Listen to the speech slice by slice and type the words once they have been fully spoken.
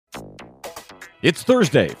It's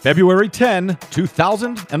Thursday, February 10,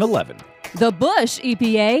 2011. The Bush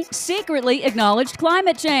EPA secretly acknowledged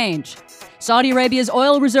climate change. Saudi Arabia's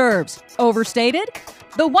oil reserves overstated.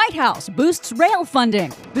 The White House boosts rail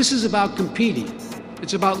funding. This is about competing.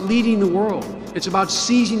 It's about leading the world. It's about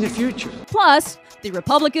seizing the future. Plus, the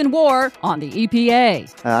Republican war on the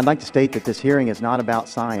EPA. I'd like to state that this hearing is not about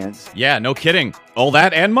science. Yeah, no kidding. All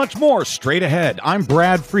that and much more straight ahead. I'm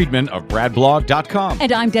Brad Friedman of BradBlog.com.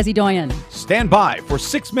 And I'm Desi Doyen. Stand by for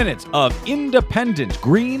 6 minutes of independent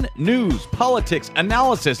green news, politics,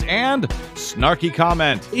 analysis, and snarky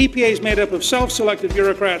comment. EPA is made up of self-selected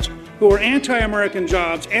bureaucrats who are anti-American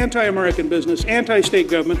jobs, anti-American business, anti-state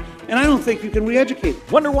government, and I don't think you can re-educate them.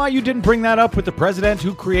 Wonder why you didn't bring that up with the president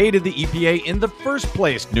who created the EPA in the first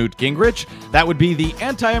place, Newt Gingrich? That would be the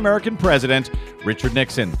anti-American president, Richard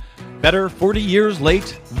Nixon. Better 40 years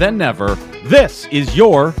late than never. This is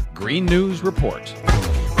your Green News Report.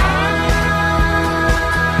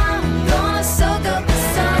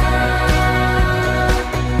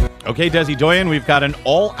 Okay, Desi Doyen, we've got an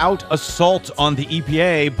all-out assault on the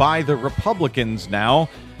EPA by the Republicans now.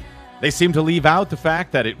 They seem to leave out the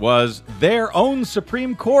fact that it was their own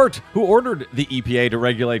Supreme Court who ordered the EPA to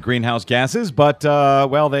regulate greenhouse gases, but,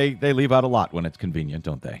 they leave out a lot when it's convenient,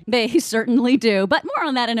 don't they? They certainly do, but more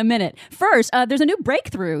on that in a minute. First, there's a new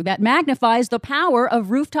breakthrough that magnifies the power of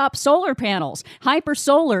rooftop solar panels. Hyper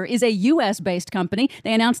Solar is a U.S.-based company.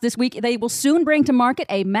 They announced this week they will soon bring to market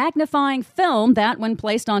a magnifying film that, when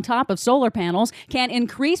placed on top of solar panels, can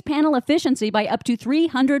increase panel efficiency by up to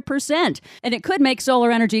 300%. And it could make solar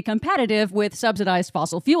energy competitive with subsidized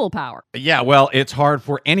fossil fuel power. Yeah, well, it's hard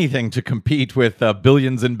for anything to compete with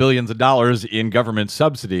billions and billions of dollars in government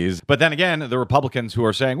subsidies. But then again, the Republicans who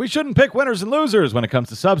are saying we shouldn't pick winners and losers when it comes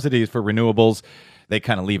to subsidies for renewables, they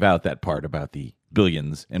kind of leave out that part about the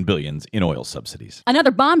billions and billions in oil subsidies.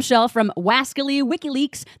 Another bombshell from Wascally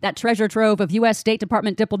WikiLeaks, that treasure trove of U.S. State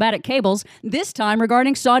Department diplomatic cables, this time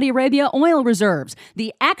regarding Saudi Arabia oil reserves.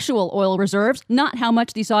 The actual oil reserves, not how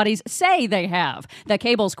much the Saudis say they have. The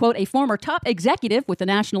cables quote a former top executive with the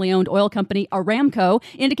nationally owned oil company Aramco,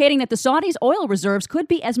 indicating that the Saudis' oil reserves could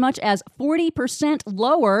be as much as 40%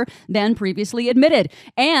 lower than previously admitted.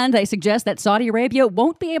 And they suggest that Saudi Arabia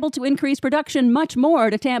won't be able to increase production much more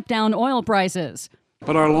to tamp down oil prices.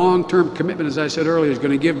 But our long-term commitment, as I said earlier, is going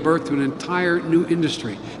to give birth to an entire new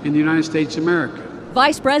industry in the United States of America.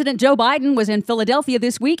 Vice President Joe Biden was in Philadelphia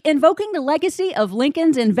this week invoking the legacy of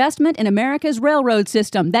Lincoln's investment in America's railroad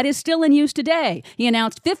system that is still in use today. He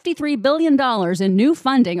announced $53 billion in new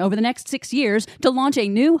funding over the next 6 years to launch a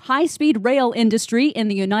new high-speed rail industry in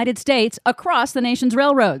the United States across the nation's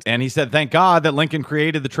railroads. And he said, thank God that Lincoln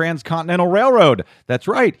created the Transcontinental Railroad. That's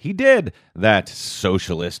right, he did. That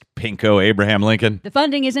socialist pinko Abraham Lincoln. The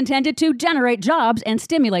funding is intended to generate jobs and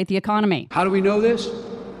stimulate the economy. How do we know this?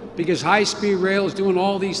 Because high-speed rail is doing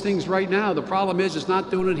all these things right now. The problem is it's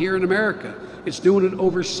not doing it here in America. It's doing it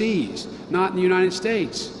overseas, not in the United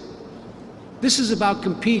States. This is about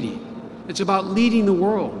competing. It's about leading the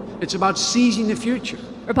world. It's about seizing the future.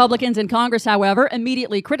 Republicans in Congress, however,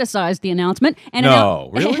 immediately criticized the announcement. And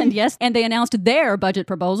they announced their budget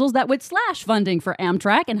proposals that would slash funding for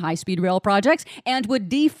Amtrak and high-speed rail projects and would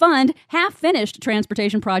defund half-finished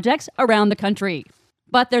transportation projects around the country.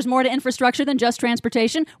 But there's more to infrastructure than just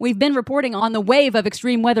transportation. We've been reporting on the wave of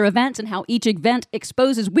extreme weather events and how each event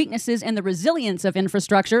exposes weaknesses in the resilience of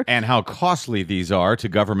infrastructure. And how costly these are to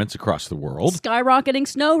governments across the world. Skyrocketing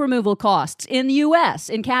snow removal costs in the U.S.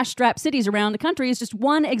 in cash-strapped cities around the country is just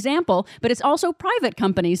one example, but it's also private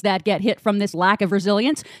companies that get hit from this lack of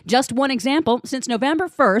resilience. Just one example, since November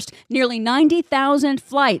 1st, nearly 90,000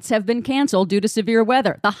 flights have been canceled due to severe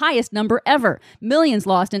weather, the highest number ever. Millions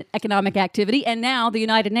lost in economic activity, and now the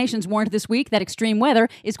United Nations warned this week that extreme weather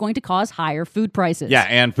is going to cause higher food prices. Yeah,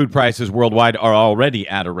 and food prices worldwide are already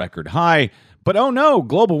at a record high. But oh no,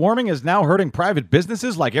 global warming is now hurting private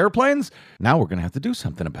businesses like airplanes. Now we're going to have to do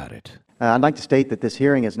something about it. I'd like to state that this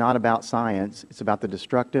hearing is not about science. It's about the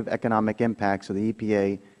destructive economic impacts of the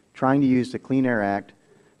EPA trying to use the Clean Air Act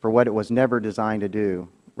for what it was never designed to do: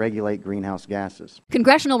 regulate greenhouse gases.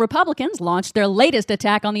 Congressional Republicans launched their latest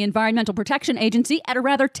attack on the Environmental Protection Agency at a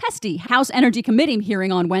rather testy House Energy Committee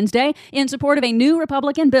hearing on Wednesday in support of a new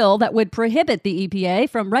Republican bill that would prohibit the EPA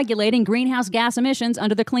from regulating greenhouse gas emissions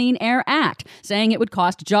under the Clean Air Act, saying it would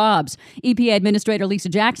cost jobs. EPA Administrator Lisa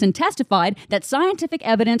Jackson testified that scientific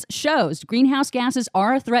evidence shows greenhouse gases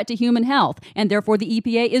are a threat to human health, and therefore the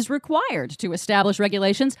EPA is required to establish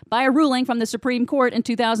regulations by a ruling from the Supreme Court in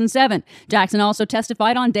 2007. Jackson also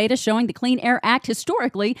testified on data showing the Clean Air Act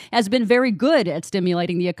historically has been very good at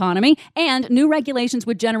stimulating the economy, and new regulations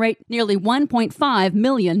would generate nearly 1.5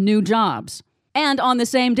 million new jobs. And on the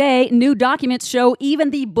same day, new documents show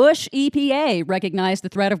even the Bush EPA recognized the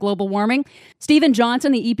threat of global warming. Stephen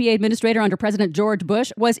Johnson, the EPA administrator under President George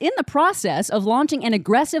Bush, was in the process of launching an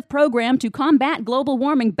aggressive program to combat global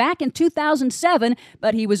warming back in 2007,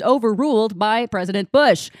 but he was overruled by President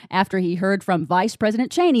Bush after he heard from Vice President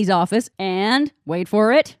Cheney's office and, wait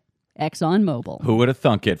for it, ExxonMobil. Who would have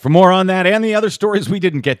thunk it? For more on that and the other stories we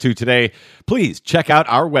didn't get to today, please check out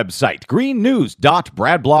our website,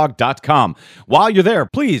 greennews.bradblog.com. While you're there,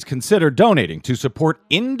 please consider donating to support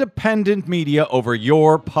independent media over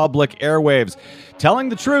your public airwaves, telling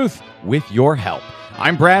the truth with your help.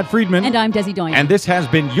 I'm Brad Friedman. And I'm Desi Doyen. And this has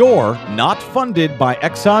been your Not Funded by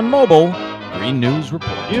ExxonMobil Green News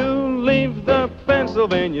Report. You leave the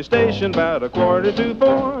Pennsylvania station about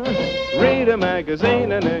 3:45. Read a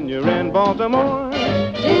magazine and then you're in Baltimore.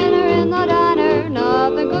 Dinner in the diner,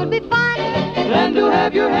 nothing could be finer than to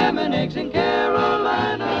have your ham and eggs in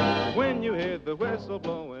Carolina. When you hear the whistle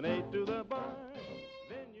blowing 8 to the bar.